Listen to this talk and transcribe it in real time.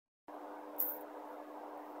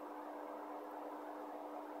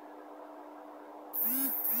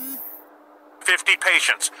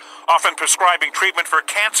patients, often prescribing treatment for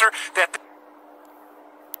cancer that...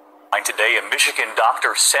 Today, a Michigan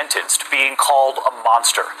doctor sentenced, being called a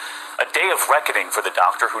monster. A day of reckoning for the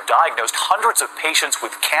doctor who diagnosed hundreds of patients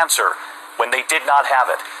with cancer when they did not have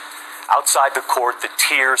it. Outside the court, the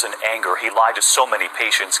tears and anger, he lied to so many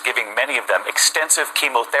patients, giving many of them extensive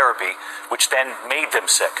chemotherapy, which then made them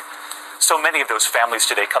sick. So many of those families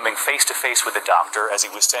today coming face to face with the doctor as he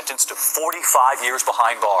was sentenced to 45 years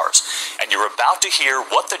behind bars. And you're about to hear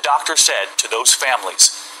what the doctor said to those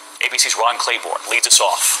families. ABC's Ron Claiborne leads us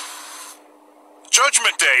off.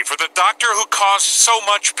 Judgment Day for the doctor who caused so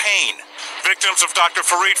much pain. Victims of Dr.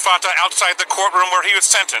 Farid Fatah outside the courtroom where he was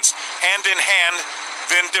sentenced, hand in hand,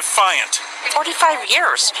 then defiant. 45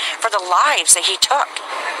 years for the lives that he took.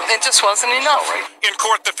 It just wasn't enough. In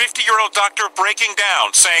court, the 50-year-old doctor breaking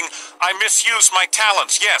down, saying, "I misused my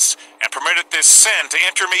talents, yes, and permitted this sin to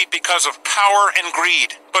enter me because of power and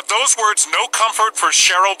greed." But those words no comfort for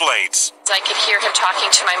Cheryl Blades. I could hear him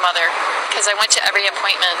talking to my mother because I went to every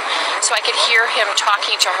appointment, so I could hear him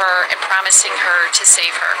talking to her and promising her to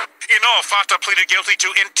save her. In all, Fatah pleaded guilty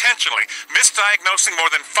to intentionally misdiagnosing more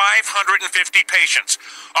than 550 patients,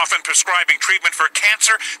 often prescribing treatment for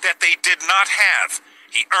cancer that they did not have.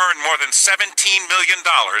 He earned more than $17 million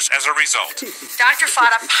as a result. Dr.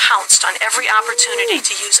 Fatah pounced on every opportunity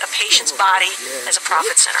to use a patient's body as a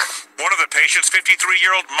profit center. One of the patients,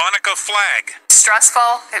 53-year-old Monica Flagg.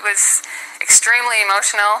 Stressful. It was extremely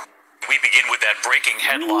emotional. We begin with that breaking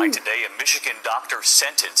headline today. A Michigan doctor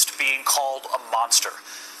sentenced, being called a monster.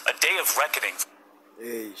 A day of reckoning.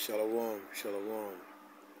 Hey, shalom, shalom.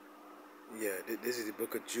 Yeah, this is the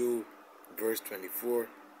book of Jude, verse 24.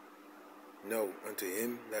 No, unto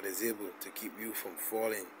him that is able to keep you from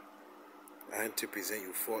falling, and to present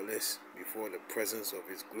you faultless before the presence of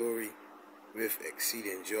his glory with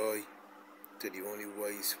exceeding joy, to the only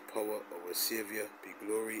wise power of our Savior be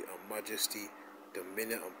glory and majesty,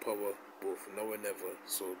 dominion and power, both now and ever,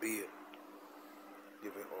 so be it.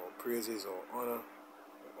 Giving all praises, all honor,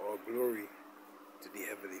 and all glory to the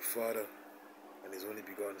Heavenly Father and his only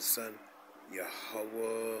begotten Son,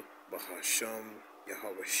 Yahweh Bahasham,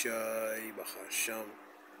 Yahweh Shai Bahasham,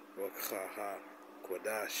 Wakhaha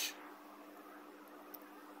Kodash.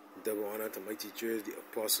 Double honor to my teachers, the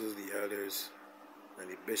apostles, the elders, and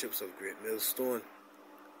the bishops of Great Millstone,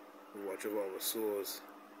 who watch over our souls.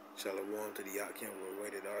 Shalom to the Yakin, who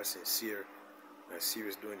waited are sincere and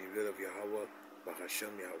serious doing the will of Yahweh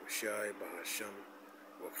Bahasham, Yahweh Shai Bahasham,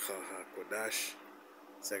 Wakhaha Kodash.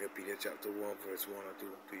 2 Peter chapter 1, verse 1 and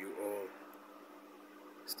 2. To you all,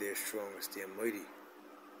 stay strong and stay mighty.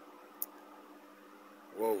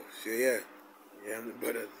 Whoa, so yeah, I'm the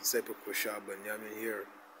brother, disciple Koshab, and I'm in here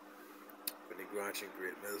for the Grand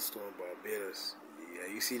Great Millstone, Barbados. Yeah,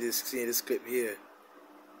 you see this clip here.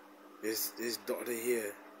 This doctor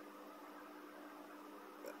here.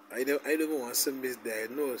 I don't want some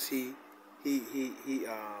misdiagnosed. He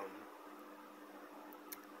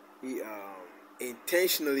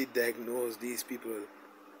intentionally diagnosed these people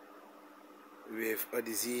with a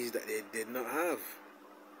disease that they did not have,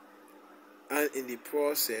 and in the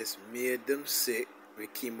process made them sick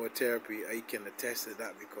with chemotherapy. I can attest to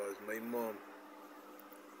that because my mom,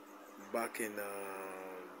 back in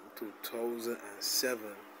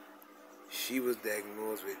 2007, she was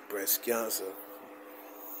diagnosed with breast cancer,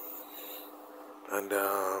 and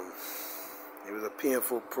it was a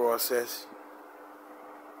painful process.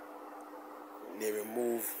 They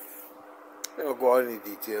remove, I don't go into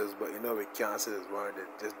details, but you know with cancer is one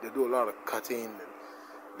they do a lot of cutting and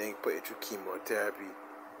then put it through chemotherapy.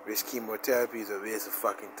 Which chemotherapy is a waste of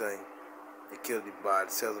fucking time. They kill the bad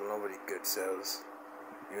cells along with the good cells.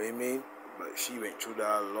 You know what I mean? But she went through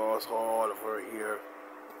that, lost all of her hair,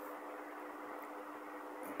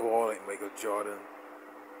 bald like Michael Jordan,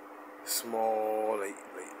 small like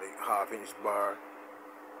half-inch bar.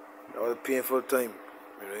 That was a painful time.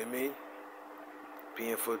 You know what I mean?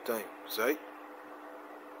 Painful time, right?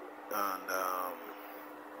 And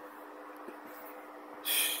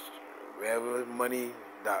whatever money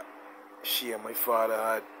that she and my father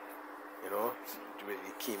had, you know, with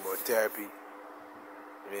the chemotherapy, you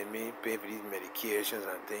know what I mean, paying for these medications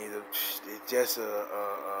and things, it's just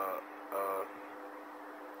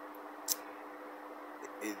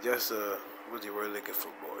what's the word looking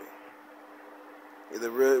for, boy? It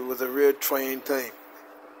was a real trying time.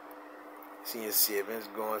 Seeing your savings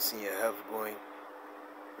going, seeing your health going,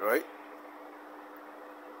 right?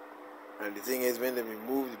 And the thing is, when they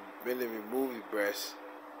remove the breast,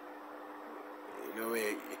 you know,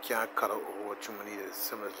 you can't cut out a whole too many to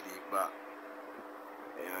so much leave back,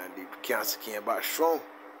 and the cancer came back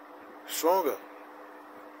stronger.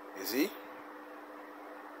 You see,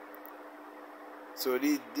 So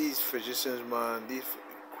these physicians, man, these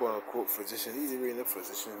quote unquote physicians, these ain't really no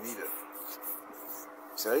physicians neither.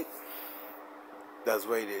 See? That's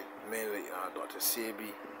why they mainly Dr.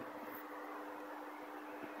 Sebi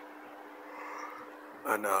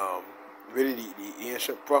and really the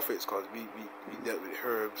ancient prophets, because we dealt with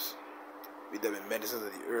herbs, we dealt with medicines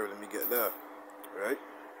of the earth. Let me get that, right?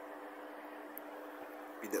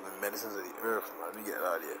 We dealt with medicines of the earth, man. Let me get that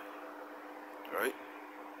out here, right?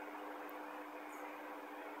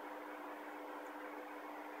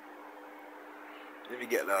 Let me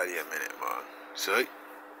get that out here a minute, man. See?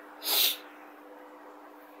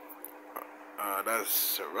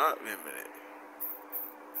 That's a wrap in a minute.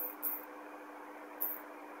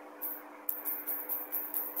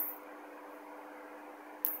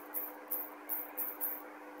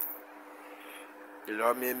 The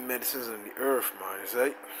Lord made medicines on the earth, man, you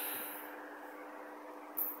see?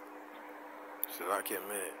 So like a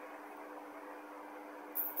minute.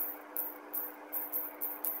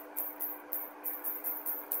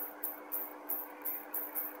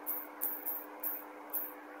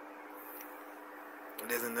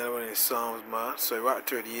 There's another one in Psalms, man. Sirach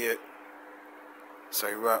 38.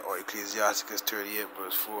 Sirach or Ecclesiasticus 38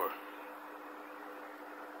 verse 4.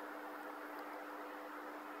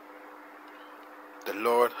 The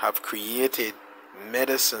Lord have created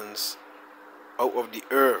medicines out of the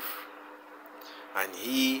earth, and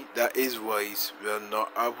he that is wise will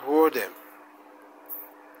not abhor them.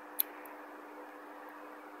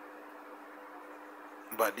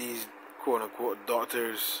 But these quote unquote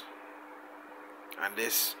doctors and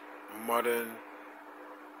this modern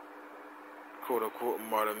quote unquote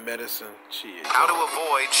modern medicine, shit. How to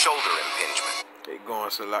avoid shoulder impingement. It going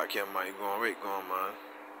Salakia, man. It going right going, man.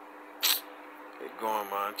 It going,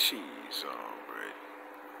 man. Cheese on bread.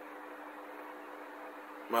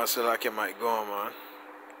 Man, Salakia might go on, man.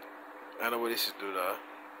 I know what this is do that.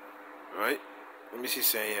 Right? Let me see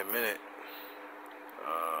saying here a minute.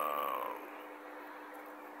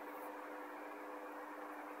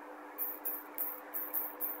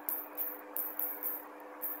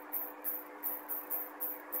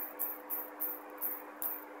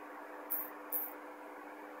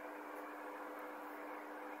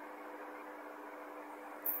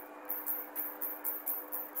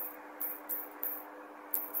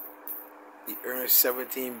 He earned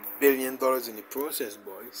 $17 billion in the process,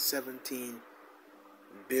 boy. $17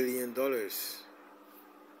 billion. $17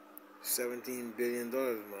 billion,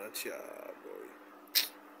 man. Cha, boy.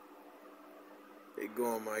 They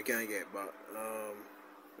going, man. I can't get back.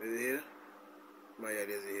 Is it here? My head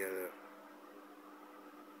is here.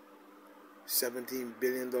 $17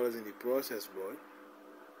 billion in the process, boy.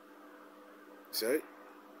 See?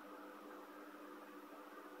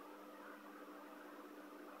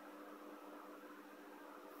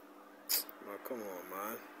 Come on,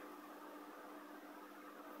 man.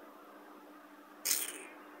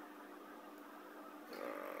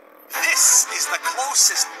 This is the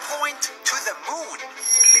closest point to the moon.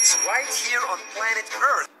 It's right here on planet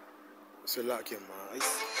Earth. So like man. And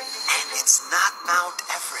it's not Mount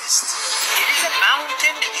Everest. It is a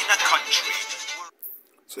mountain in a country.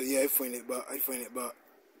 So yeah, I find it back.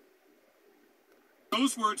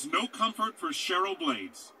 Those words, no comfort for Cheryl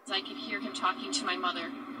Blades. I could hear him talking to my mother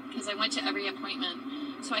because I went to every appointment,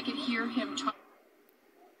 so I could hear him talk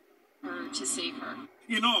to her to save her.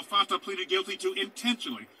 In all, Fata pleaded guilty to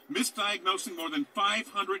intentionally misdiagnosing more than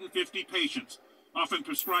 550 patients, often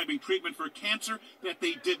prescribing treatment for cancer that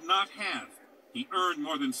they did not have. He earned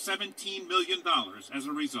more than $17 million as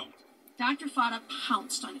a result. Dr. Fata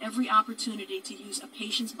pounced on every opportunity to use a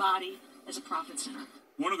patient's body as a profit center.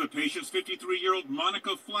 One of the patients, 53-year-old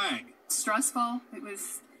Monica Flagg. Stressful. It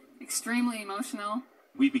was extremely emotional.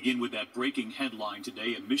 We begin with that breaking headline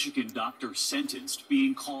today: a Michigan doctor sentenced,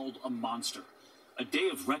 being called a monster. A day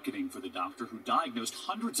of reckoning for the doctor who diagnosed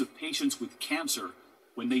hundreds of patients with cancer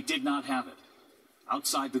when they did not have it.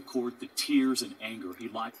 Outside the court, the tears and anger he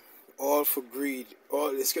lied. All for greed.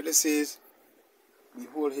 All the scripture says,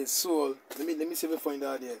 behold his soul. Let me see if I find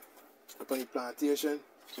out there. Upon the plantation.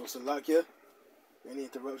 So Salakia. Any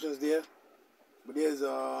interruptions there? But there's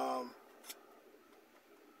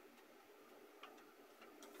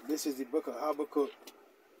this is the book of Habakkuk.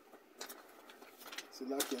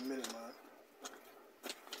 Salakia a minute, man.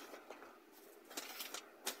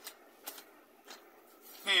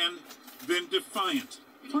 And then defiant.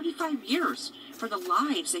 45 years for the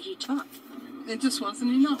lives that he took. It just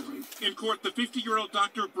wasn't enough. In court, the 50-year-old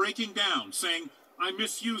doctor breaking down, saying, I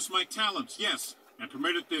misused my talents, yes, and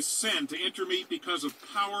permitted this sin to enter me because of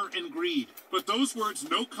power and greed. But those words,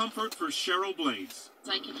 no comfort for Cheryl Blades.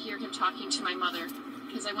 I could hear him talking to my mother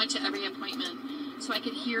because I went to every appointment, so I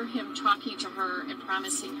could hear him talking to her and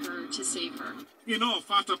promising her to save her. In all,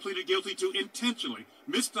 Fata pleaded guilty to intentionally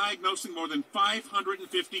misdiagnosing more than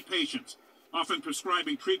 550 patients, often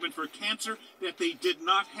prescribing treatment for cancer that they did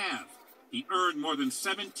not have. He earned more than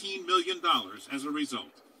 $17 million as a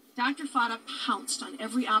result. Dr. Fata pounced on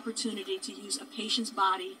every opportunity to use a patient's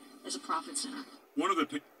body as a profit center. One of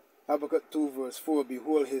the Habakkuk 2 verse 4,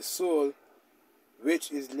 behold, his soul,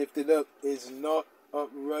 which is lifted up, is not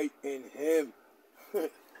upright in him.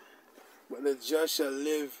 But the just shall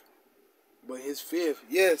live by his faith.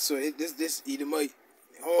 Yeah, so this Edomite,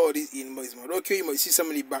 all these Edomites, man. Okay, you might see some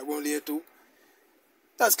of the background there too.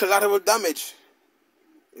 That's collateral damage.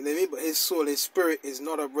 You know what I mean? But his soul, his spirit is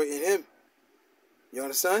not upright in him. You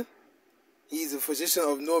understand? He's a physician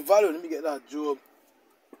of no value. Let me get that Job.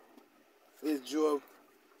 Here's Job.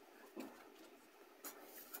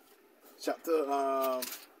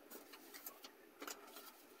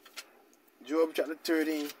 Job chapter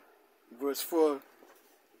 13, verse 4.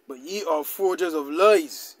 But ye are forgers of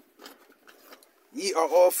lies. Ye are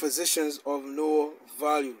all physicians of no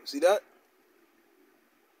value. See that?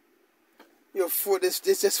 You're for this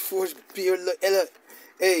just forged pure.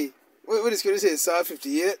 Hey, what is going to say? Psalm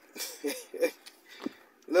 58.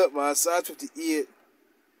 Look, man, Psalm 58,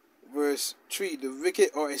 verse 3. The wicked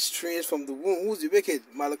are estranged from the womb. Who's the wicked?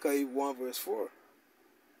 Malachi 1, verse 4.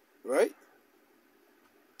 Right?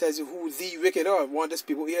 Tells you who the wicked are. One of these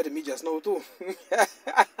people here to me just now too.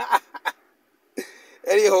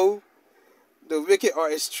 Anyhow, the wicked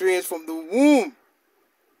are estranged from the womb.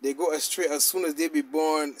 They go astray as soon as they be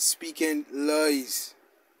born, speaking lies.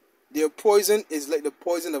 Their poison is like the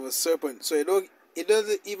poison of a serpent. So it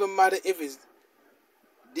doesn't even matter if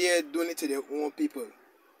they're doing it to their own people.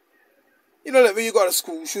 You know, like when you got a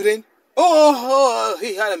school shooting. Oh,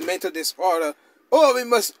 he had a mental disorder. Oh, we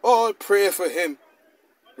must all pray for him.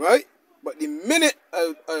 Right? But the minute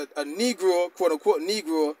a Negro, quote unquote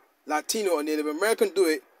Negro, Latino, or Native American do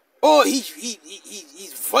it, oh,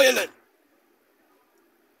 he's violent.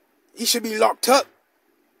 He should be locked up.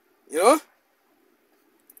 You know?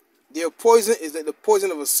 Their poison is like the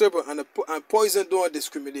poison of a serpent, and poison don't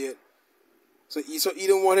discriminate. So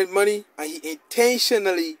Edom wanted money, and he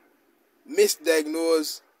intentionally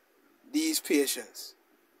misdiagnosed these patients.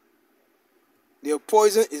 Their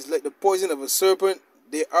poison is like the poison of a serpent.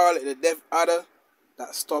 They are like the deaf adder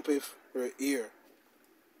that stoppeth her ear.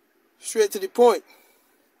 Straight to the point.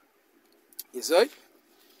 You see?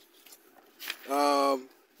 Now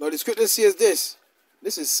the scripture says this.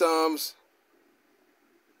 This is Psalms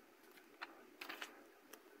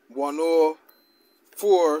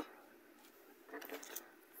 104.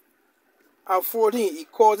 At 14, he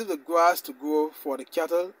causeth the grass to grow for the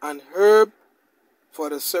cattle, and herb for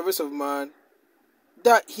the service of man,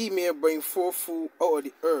 that he may bring forth food out of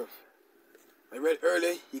the earth. I read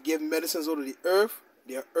earlier, he gave medicines out of the earth.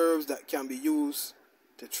 They are herbs that can be used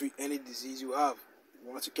to treat any disease you have. You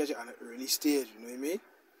want to catch it at an early stage, you know what I mean?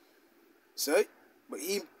 So, but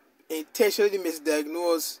he intentionally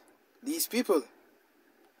misdiagnosed these people.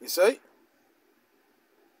 You see?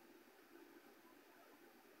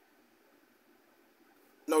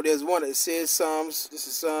 Now there's one that says Psalms. This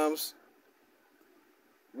is Psalms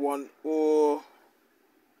 10.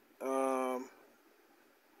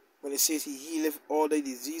 When it says he healeth all the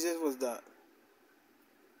diseases, what's that?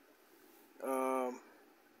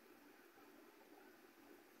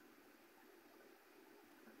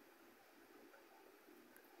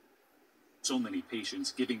 So many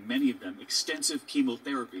patients, giving many of them extensive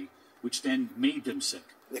chemotherapy, which then made them sick.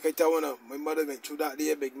 Like I tell you, my mother went through that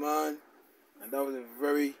there, big man, and that was a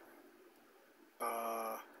very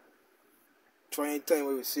trying time,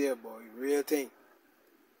 we would say, boy, real thing.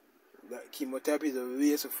 That chemotherapy is a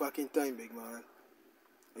waste of fucking time, big man.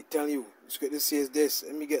 I tell you, the scripture says this.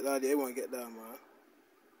 Let me get that there. I want to get that, man.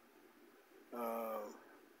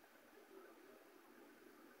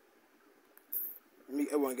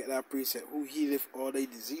 I want to get that precept. Who healeth all their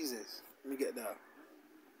diseases? Let me get that.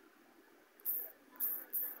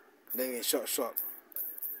 Then get short.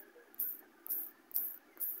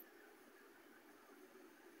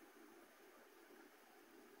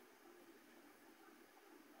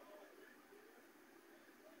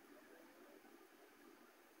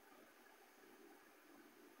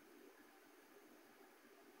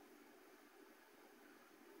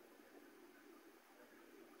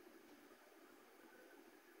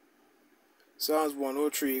 Psalms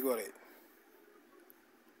 103, got it.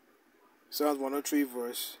 Psalms 103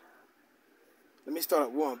 verse. Let me start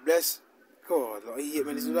at 1. Bless God. Lord, he hate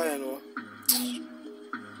when this do that, you know.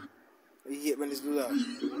 He hate when this do that.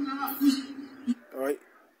 Alright.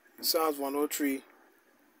 Psalms 103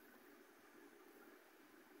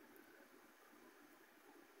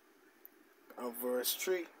 and verse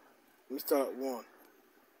 3. Let me start at 1.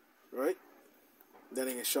 Right? Then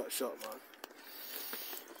I can short, man.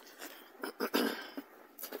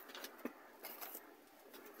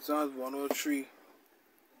 Psalms 103.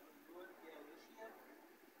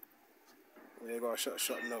 Yeah, go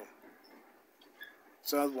short now.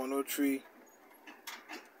 Psalms 103,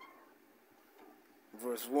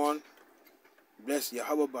 verse 1. Bless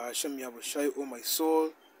Yahweh Bahashem Yahushai, O my soul,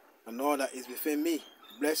 and all that is within me.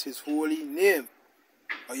 Bless his holy name.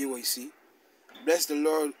 Are you what you see? Bless the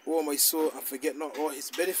Lord, O my soul, and forget not all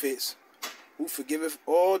his benefits, who forgiveth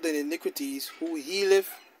all thy iniquities, who healeth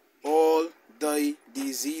all thy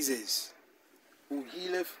diseases. Who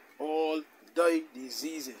healeth all thy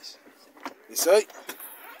diseases. It's right.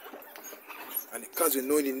 And it comes with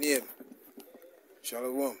knowing the name.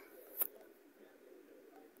 Shalom.